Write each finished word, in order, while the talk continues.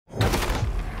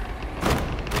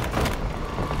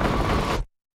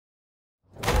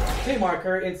Okay,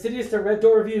 Marker, Insidious the Red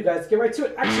Door review, guys. Get right to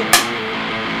it. Action!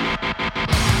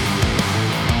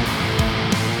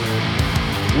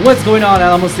 What's going on,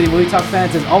 Alamo City Movie Talk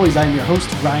fans? As always, I'm your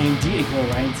host, Ryan D.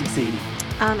 Ryan680.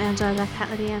 I'm Angela, that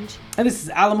cat lady Ange. And this is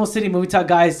Alamo City Movie Talk,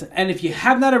 guys. And if you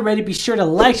have not already, be sure to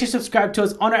like, share, subscribe to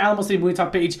us on our Alamo City Movie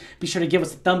Talk page. Be sure to give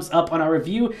us a thumbs up on our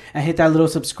review and hit that little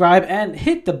subscribe and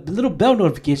hit the little bell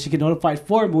notification to get notified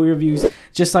for movie reviews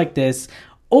just like this,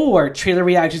 or trailer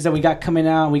reactions that we got coming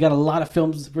out. We got a lot of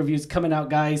films reviews coming out,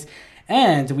 guys.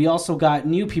 And we also got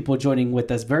new people joining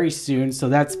with us very soon. So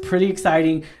that's pretty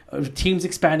exciting. Team's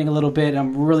expanding a little bit.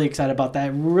 I'm really excited about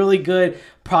that. Really good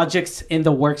projects in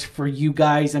the works for you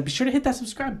guys. And be sure to hit that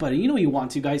subscribe button. You know you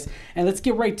want to, guys. And let's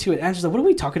get right to it. Angela, what are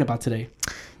we talking about today?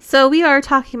 So we are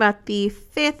talking about the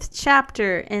 5th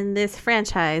chapter in this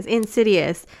franchise,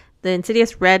 Insidious. The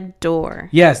Insidious Red Door.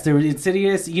 Yes, the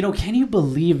Insidious. You know, can you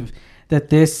believe that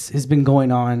this has been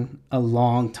going on a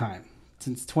long time?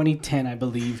 Since 2010, I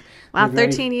believe. Wow,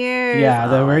 13 years. Yeah,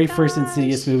 the very first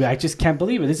Insidious movie. I just can't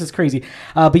believe it. This is crazy.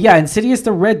 But yeah, Insidious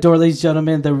the Red Door, ladies and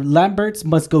gentlemen. The Lamberts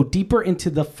must go deeper into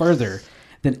the further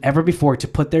than ever before to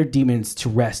put their demons to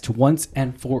rest once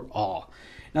and for all.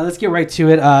 Now let's get right to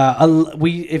it.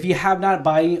 If you have not,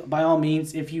 by all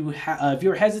means, if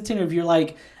you're hesitant or if you're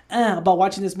like, about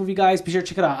watching this movie, guys, be sure to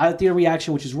check it out. Out theater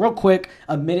reaction, which is real quick,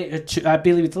 a minute or two. I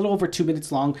believe it's a little over 2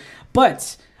 minutes long,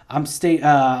 but I'm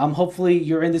hopefully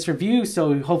you're in this review,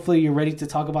 so hopefully you're ready to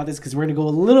talk about this, because we're going to go a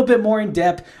little bit more in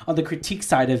depth on the critique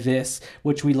side of this,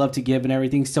 which we love to give and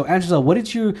everything. So Angela, what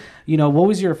did what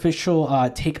was your official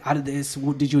take out of this?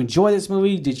 Did you enjoy this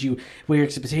movie? Were your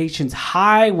expectations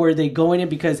high? Were they going in?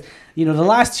 Because, the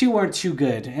last two weren't too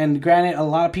good. And granted, a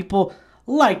lot of people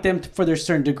like them for their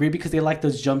certain degree because they like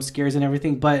those jump scares and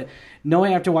everything. But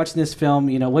knowing after watching this film,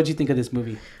 what did you think of this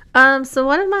movie? So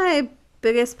one of my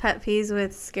biggest pet peeves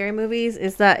with scary movies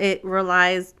is that it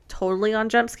relies totally on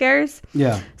jump scares.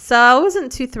 Yeah. So I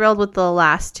wasn't too thrilled with the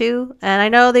last two. And I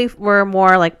know they were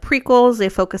more like prequels. They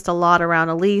focused a lot around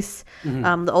Elise,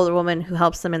 the older woman who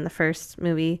helps them in the first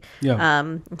movie.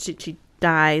 Yeah. She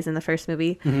dies in the first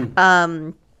movie. Mm-hmm.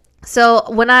 So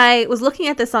when I was looking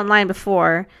at this online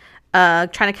before, trying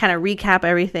to kind of recap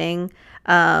everything,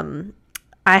 I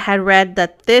had read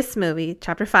that this movie,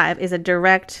 Chapter 5, is a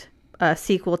direct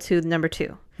sequel to number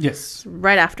 2. Yes.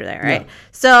 Right after there, right? Yeah.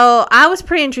 So I was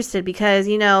pretty interested because,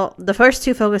 the first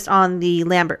two focused on the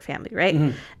Lambert family, right?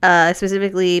 Mm-hmm.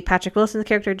 Specifically Patrick Wilson's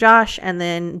character, Josh, and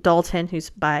then Dalton,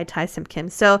 who's by Ty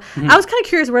Simpkins. So I was kind of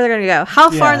curious where they're going to go. How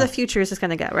far in the future is this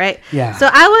going to go, right? Yeah. So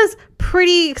I was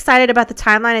pretty excited about the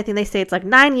timeline. I think they say it's like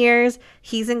 9 years.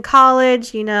 He's in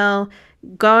college,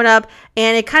 growing up,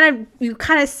 and you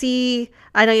kind of see,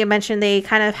 I know you mentioned they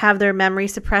kind of have their memory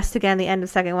suppressed again at the end of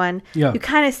the second one. Yeah. You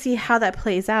kind of see how that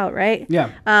plays out, right?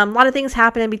 Yeah. A lot of things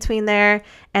happen in between there,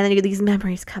 and then these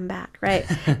memories come back, right?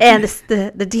 And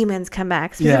the demons come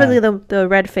back, specifically the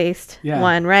red-faced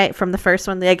one, right? From the first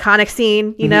one, the iconic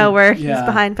scene, where he's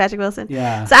behind Patrick Wilson.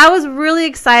 Yeah. So I was really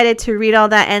excited to read all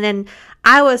that, and then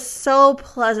I was so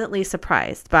pleasantly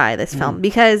surprised by this film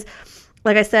because,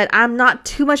 like I said, I'm not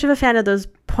too much of a fan of those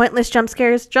pointless jump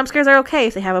scares. Jump scares are okay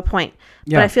if they have a point.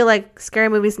 Yeah. But I feel like scary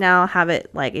movies now have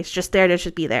it like it's just there to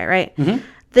just be there, right? Mm-hmm.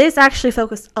 This actually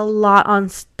focused a lot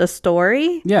on the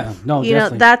story. Yeah, no,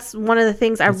 definitely. That's one of the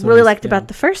things I really liked about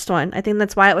the first one. I think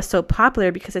that's why it was so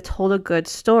popular, because it told a good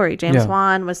story. James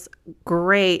Wan was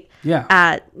great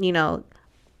at,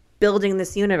 building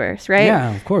this universe, right?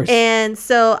 Yeah, of course. And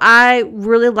so I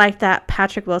really liked that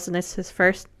Patrick Wilson is his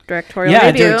first directorial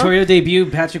debut.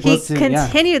 Patrick Wilson. He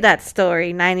continued that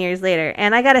story 9 years later,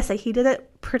 and I gotta say he did it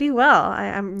pretty well.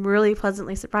 I'm really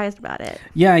pleasantly surprised about it.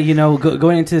 Yeah,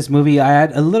 going into this movie, I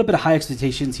had a little bit of high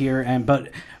expectations here, but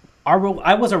I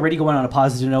was already going on a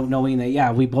positive note, knowing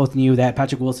that we both knew that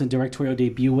Patrick Wilson directorial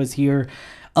debut was here.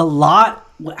 A lot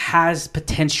has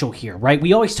potential here, right?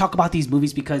 We always talk about these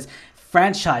movies because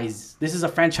this is a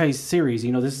franchise series,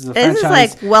 this is a franchise. This is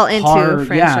like well into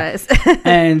franchise. Yeah.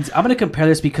 And I'm going to compare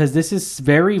this because this is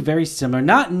very, very similar.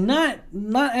 Not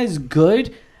as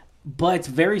good, but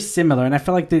very similar. And I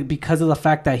feel like because of the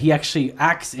fact that he actually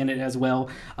acts in it as well,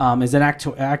 as an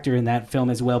actor in that film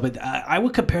as well. But I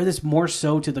would compare this more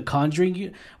so to the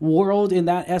Conjuring world in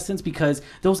that essence, because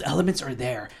those elements are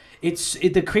there.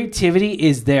 The creativity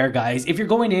is there, guys. If you're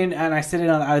going in, and I said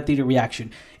it on Out of Theater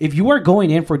Reaction, if you are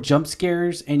going in for jump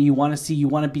scares and you want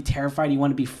to be terrified, you want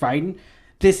to be frightened,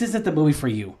 this isn't the movie for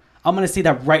you. I'm going to say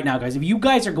that right now, guys. If you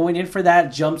guys are going in for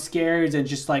that jump scares and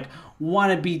just like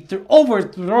want to be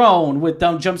overthrown with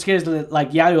dumb jump scares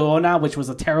like Ya Llorona, which was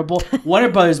a terrible Warner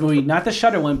Brothers movie, not the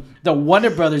Shudder one, the Warner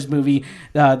Brothers movie,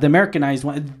 the Americanized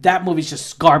one. That movie's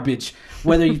just garbage.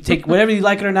 Whether you take whatever you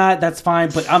like it or not, that's fine.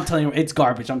 But I'm telling you, it's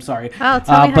garbage. I'm sorry. Oh,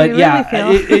 tell me how you really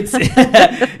feel. It's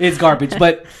it's garbage.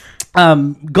 But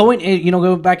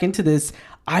going back into this,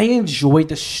 I enjoyed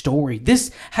the story.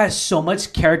 This has so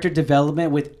much character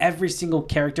development with every single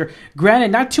character.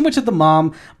 Granted, not too much of the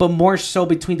mom, but more so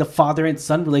between the father and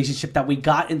son relationship that we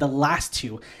got in the last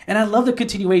two. And I love the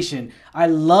continuation. I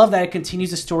love that it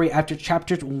continues the story after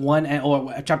chapter 1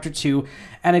 or chapter 2,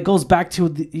 and it goes back to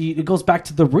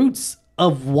the roots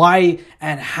of why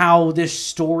and how this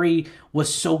story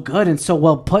was so good and so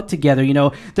well put together.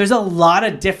 There's a lot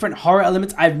of different horror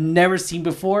elements I've never seen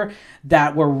before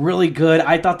that were really good.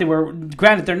 I thought they were,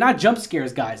 granted, they're not jump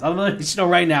scares, guys. I'm going to let you know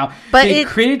right now. But the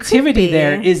creativity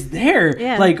there is there.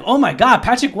 Yeah. Like, oh my God,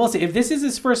 Patrick Wilson, if this is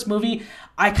his first movie,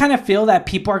 I kind of feel that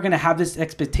people are going to have this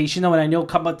expectation, though, and I know,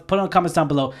 put on comments down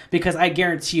below, because I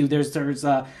guarantee you there's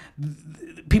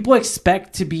people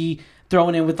expect to be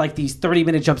thrown in with like these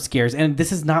 30-minute jump scares, and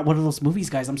this is not one of those movies,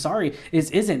 guys. I'm sorry, it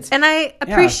isn't. And I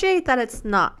appreciate that it's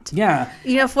not. Yeah,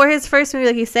 for his first movie,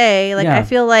 like you say, I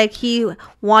feel like he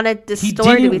wanted the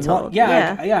story to be told.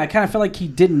 I kind of feel like he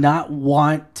did not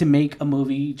want to make a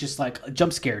movie just like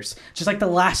jump scares, just like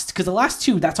because the last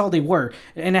two, that's all they were,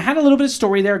 and it had a little bit of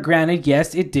story there. Granted,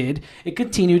 yes, it did. It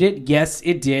continued it, yes,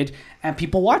 it did, and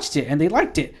people watched it and they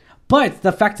liked it. But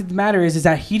the fact of the matter is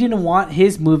that he didn't want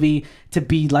his movie to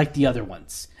be like the other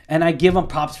ones, and I give him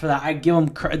props for that. I give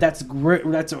him that's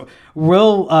a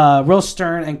real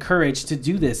stern and courage to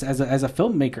do this as a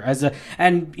filmmaker.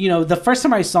 The first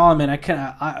time I saw him,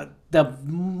 and the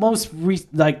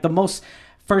most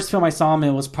first film I saw him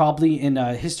in was probably in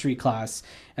history class,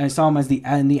 and I saw him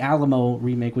in the Alamo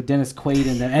remake with Dennis Quaid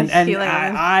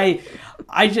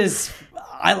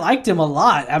I liked him a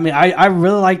lot. I mean, I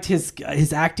really liked his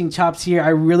acting chops here. I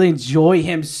really enjoy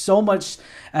him so much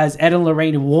as Ed and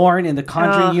Lorraine Warren in the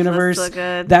Conjuring universe. That's so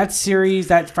good. That series,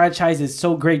 that franchise is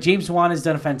so great. James Wan has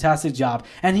done a fantastic job.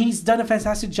 And he's done a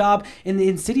fantastic job in the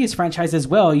Insidious franchise as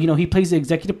well. He plays the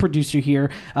executive producer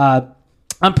here.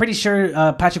 I'm pretty sure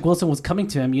Patrick Wilson was coming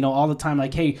to him, all the time,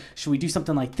 like, hey, should we do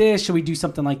something like this? Should we do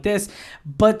something like this?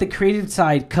 But the creative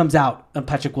side comes out of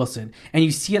Patrick Wilson, and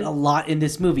you see it a lot in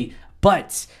this movie.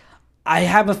 But I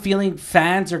have a feeling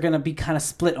fans are going to be kind of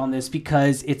split on this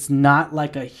because it's not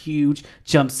like a huge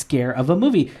jump scare of a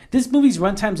movie. This movie's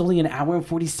runtime is only an hour and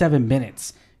 47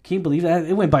 minutes. Can you believe that?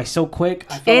 It went by so quick.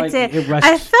 I felt like it rushed.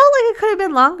 I felt like it could have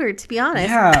been longer, to be honest.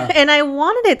 Yeah. And I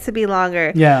wanted it to be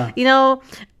longer. Yeah.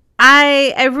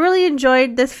 I really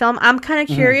enjoyed this film. I'm kind of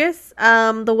curious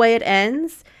the way it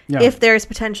ends. Yeah. If there's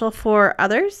potential for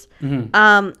others.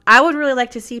 I would really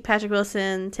like to see Patrick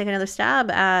Wilson take another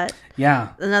stab at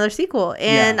another sequel.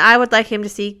 And I would like him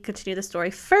to continue the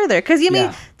story further. Because,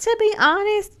 to be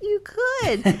honest, you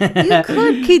could. You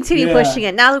could continue pushing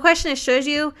it. Now, the question is, should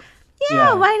you?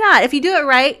 Yeah, why not? If you do it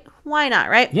right, why not,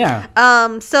 right? Yeah.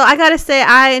 So I gotta say,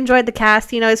 I enjoyed the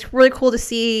cast. It's really cool to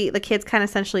see the kids kind of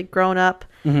essentially grown up.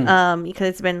 Because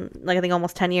it's been I think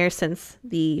almost 10 years since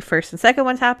the first and second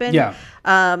ones happened. Yeah.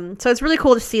 So it's really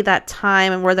cool to see that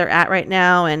time and where they're at right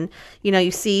now, and you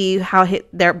see how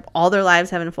all their lives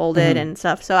have unfolded and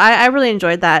stuff. So I really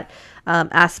enjoyed that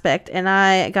aspect, and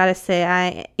I gotta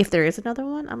say, if there is another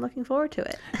one, I'm looking forward to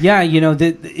it. Yeah,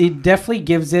 it definitely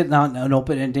gives it an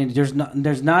open ending. There's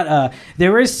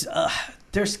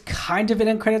kind of an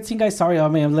end credit scene, guys. Sorry,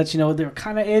 I'll let you know there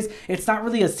kind of is. It's not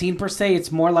really a scene per se.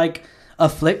 It's more like a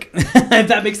flick, if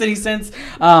that makes any sense,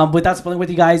 without spoiling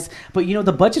with you guys. But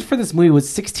the budget for this movie was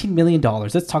 $16 million.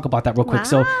 Let's talk about that real quick.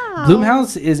 So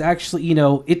Blumhouse is actually,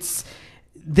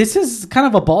 this is kind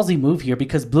of a ballsy move here,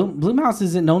 because Blumhouse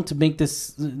isn't known to make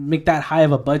that high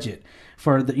of a budget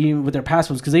for with their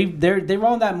past ones, because they're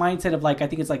on that mindset of I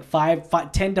think it's like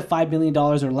 $10 to $5 million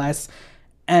or less,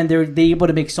 and they're able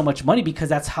to make so much money because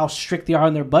that's how strict they are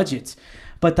on their budgets.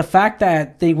 But the fact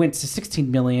that they went to $16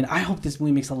 million, I hope this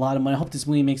movie makes a lot of money. I hope this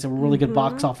movie makes a really good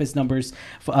box office numbers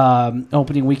for,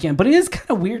 opening weekend. But it is kind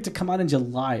of weird to come out in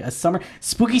July. A summer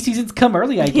spooky seasons come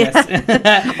early, I guess.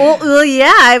 Well,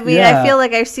 yeah. I mean, I feel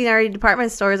like I've seen already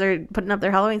department stores are putting up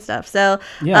their Halloween stuff. So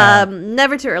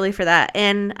never too early for that.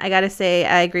 And I got to say,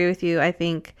 I agree with you. I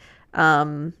think,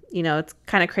 it's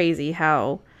kind of crazy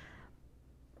how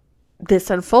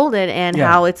this unfolded and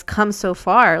how it's come so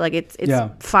far. It's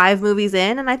 5 movies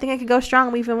in, and I think I could go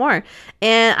strong even more.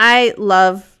 And I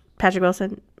love Patrick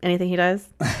Wilson. anything he does.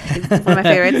 He's one of my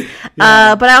favorites.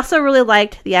 But I also really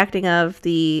liked the acting of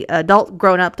the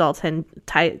grown-up Dalton,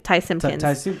 Ty Simpkins.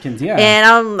 Ty Simpkins, yeah.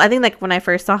 And I think like when I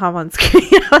first saw him on screen,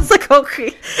 I was like,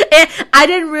 okay. And I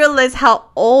didn't realize how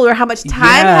old or how much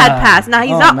time had passed. Now,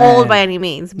 he's not old by any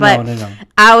means, but no.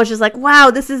 I was just like,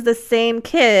 wow, this is the same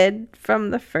kid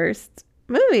from the first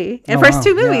movie and first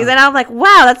two movies. And I'm like,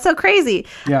 wow, that's so crazy.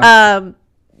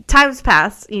 Times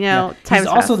pass, He's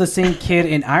also the same kid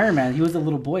in Iron Man. He was a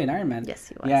little boy in Iron Man. Yes,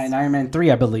 he was. Yeah, in Iron Man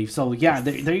 3, I believe. So,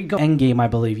 there you go. Endgame, I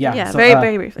believe. Yeah, so,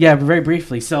 very briefly. Yeah, very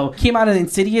briefly. So, came out of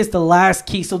Insidious, The Last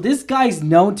Key. So, this guy's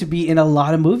known to be in a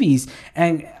lot of movies.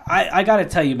 And I got to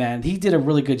tell you, man, he did a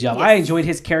really good job. Yes. I enjoyed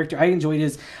his character. I enjoyed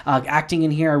his acting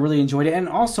in here. I really enjoyed it. And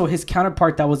also his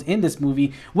counterpart that was in this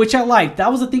movie, which I liked.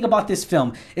 That was the thing about this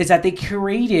film, is that they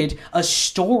created a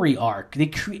story arc. They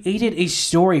created a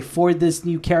story for this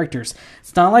new characters.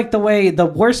 It's not like the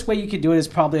worst way you could do it is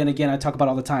probably, and again, I talk about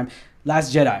it all the time,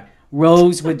 Last Jedi.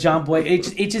 Rose with John Boy.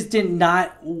 It just did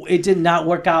not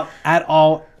work out at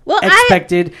all.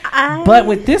 Expected. But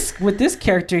with this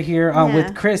character here,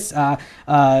 with Chris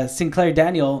Sinclair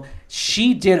Daniel,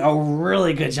 she did a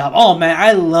really good job. Oh man,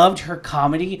 I loved her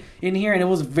comedy in here, and it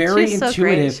was very intuitive. So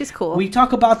great. She's cool. We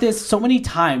talk about this so many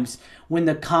times when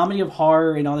the comedy of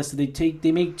horror and all this,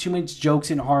 they make too much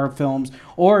jokes in horror films,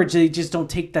 or they just don't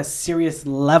take that serious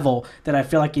level that I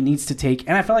feel like it needs to take.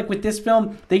 And I feel like with this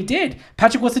film, they did.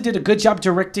 Patrick Wilson did a good job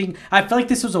directing. I feel like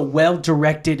this was a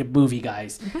well-directed movie,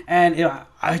 guys. Mm-hmm. And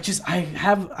I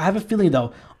have a feeling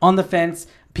though, on the fence,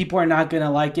 people are not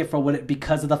gonna like it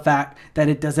because of the fact that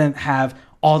it doesn't have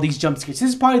all these jump scares. This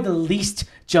is probably the least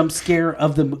jump scare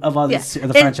of the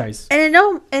franchise. And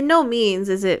in no means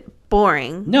is it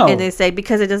boring. No. And they say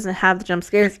because it doesn't have the jump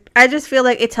scares. I just feel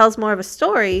like it tells more of a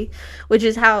story, which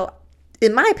is how,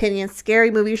 in my opinion, scary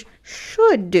movies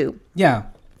should do. Yeah.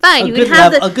 Fine, you can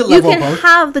have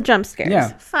the jump scares. Yeah.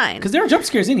 Fine. Because there are jump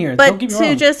scares in here. But don't get me wrong.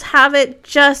 To just have it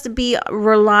just be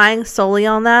relying solely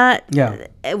on that,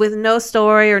 with no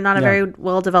story or not a very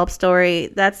well developed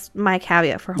story, that's my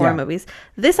caveat for horror movies.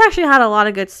 This actually had a lot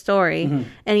of good story,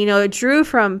 and it drew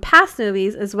from past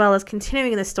movies as well as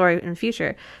continuing the story in the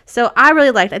future. So I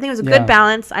really liked it. I think it was a good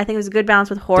balance. I think it was a good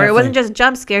balance with horror. Definitely. It wasn't just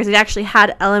jump scares. It actually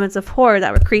had elements of horror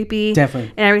that were creepy.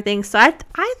 Definitely. And everything. So I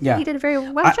think he did a very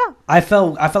well job. I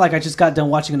felt like I just got done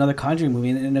watching another Conjuring movie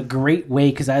in a great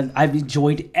way, because I've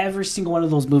enjoyed every single one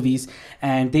of those movies,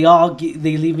 and they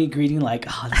leave me greeting like,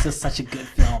 oh, this is such a good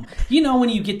film. When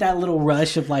you get that little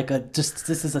rush of like this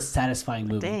is a satisfying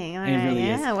movie. Dang, it really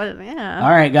is. Yeah.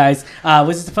 All right, guys.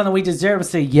 Was this the fun that we deserve? I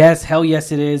say yes. Hell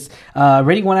yes, it is.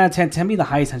 Rating 1 out of 10. Tell me the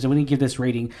highest. I'm going to give this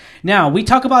rating. Now, we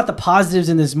talk about the positives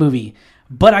in this movie,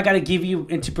 but I got to give you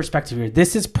into perspective here.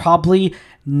 This is probably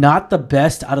not the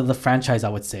best out of the franchise, I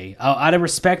would say. Out of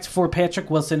respect for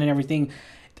Patrick Wilson and everything,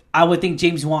 I would think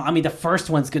James Wan, the first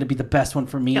one's going to be the best one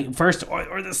for me. Yep. First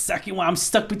or the second one. I'm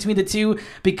stuck between the two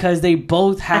because they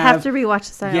both have... I have to rewatch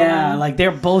the second one. Yeah, like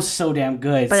they're both so damn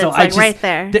good. But so it's like right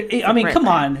there. Come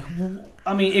on.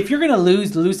 If you're going to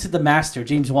lose to the master,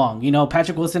 James Wan.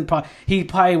 Patrick Wilson, he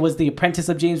probably was the apprentice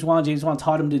of James Wan. James Wan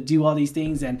taught him to do all these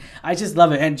things, and I just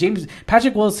love it. And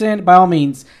Patrick Wilson, by all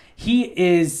means...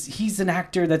 He's an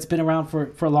actor that's been around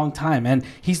for a long time, and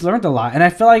he's learned a lot. And I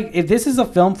feel like if this is a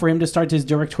film for him to start his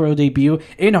directorial debut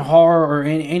in horror or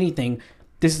in anything,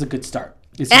 this is a good start.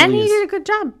 He did a good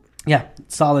job. Yeah,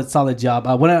 solid job.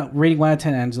 Rating 1 out of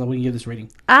 10, Angela. What do you give this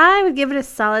rating? I would give it a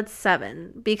solid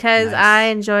 7 because I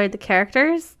enjoyed the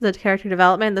characters, the character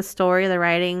development, the story, the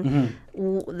writing,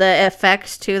 the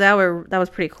effects too. That was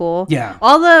pretty cool. Yeah,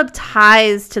 all the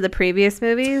ties to the previous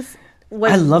movies.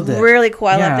 I loved it. Really cool.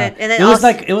 I loved it, and then it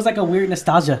was like a weird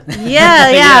nostalgia.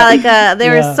 Yeah.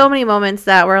 There were so many moments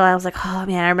that where I was like, oh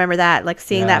man, I remember that, like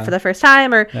seeing that for the first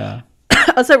time, or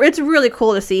so it's really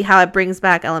cool to see how it brings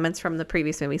back elements from the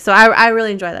previous movie. So I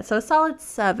really enjoy that. So a solid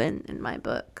 7 in my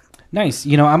book. Nice.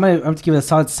 I'm gonna give it a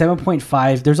solid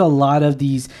 7.5. There's a lot of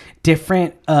these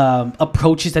different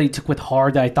approaches that he took with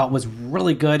horror that I thought was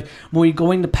really good. When we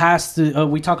go into past,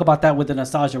 we talk about that with the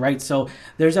nostalgia, right? So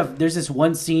there's this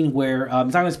one scene where I'm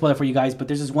not gonna spoil it for you guys, but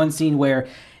there's this one scene where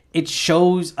it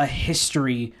shows a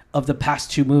history of the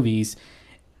past two movies,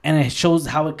 and it shows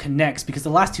how it connects, because the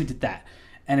last two did that,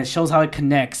 and it shows how it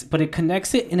connects, but it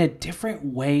connects it in a different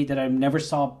way that I never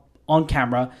saw on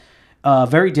camera.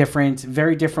 Very different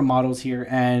models here,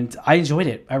 and I enjoyed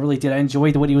it. I really did. I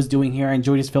enjoyed what he was doing here. I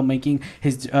enjoyed his filmmaking,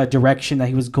 his direction that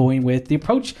he was going with, the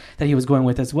approach that he was going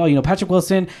with as well. Patrick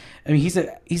Wilson, he's an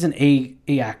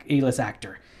A-list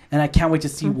actor, and I can't wait to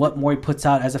see what more he puts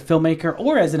out as a filmmaker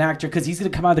or as an actor, because he's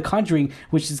going to come out of The Conjuring,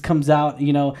 which comes out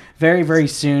very, very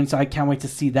soon. So I can't wait to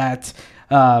see that.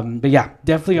 But yeah,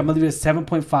 definitely I'm gonna leave it at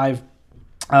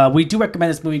 7.5. We do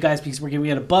recommend this movie, guys, because we're giving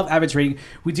it above average rating.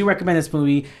 We do recommend this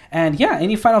movie. And yeah,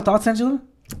 any final thoughts, Angela?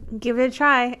 Give it a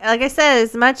try. Like I said,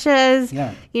 as much as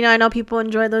I know people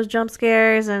enjoy those jump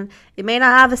scares, and it may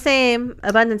not have the same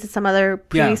abundance as some other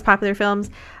previous popular films.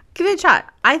 Give it a shot.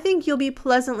 I think you'll be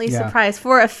pleasantly surprised.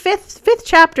 For a fifth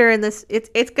chapter in this,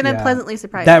 it's gonna pleasantly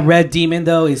surprise that you. red demon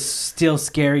though is still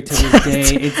scary to this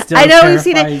day. It's still I know we've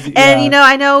seen it, and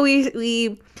I know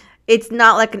we. It's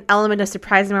not like an element of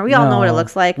surprise anymore. We all know what it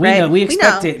looks like, right? We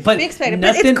expect it, but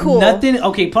nothing. It's cool. Nothing.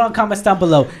 Okay, put on comments down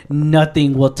below.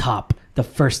 Nothing will top the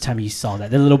first time you saw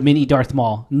that. The little mini Darth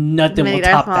Maul. Nothing will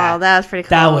top that. That was pretty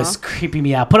cool. That was creeping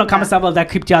me out. Put on comments down below if that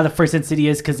creeped you out the first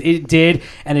Insidious, because it did,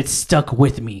 and it stuck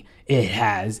with me. It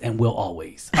has and will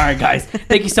always. All right, guys.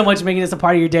 Thank you so much for making this a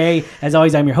part of your day. As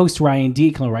always, I'm your host, Ryan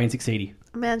D. Call Ryan 680.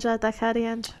 I'm Angela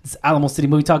Dakadian. It's Alamo City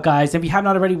Movie Talk, guys. If you have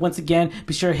not already, once again,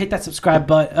 be sure to hit that subscribe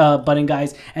button,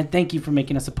 guys. And thank you for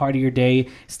making us a part of your day.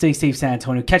 Stay safe, San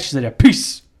Antonio. Catch you later.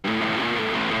 Peace.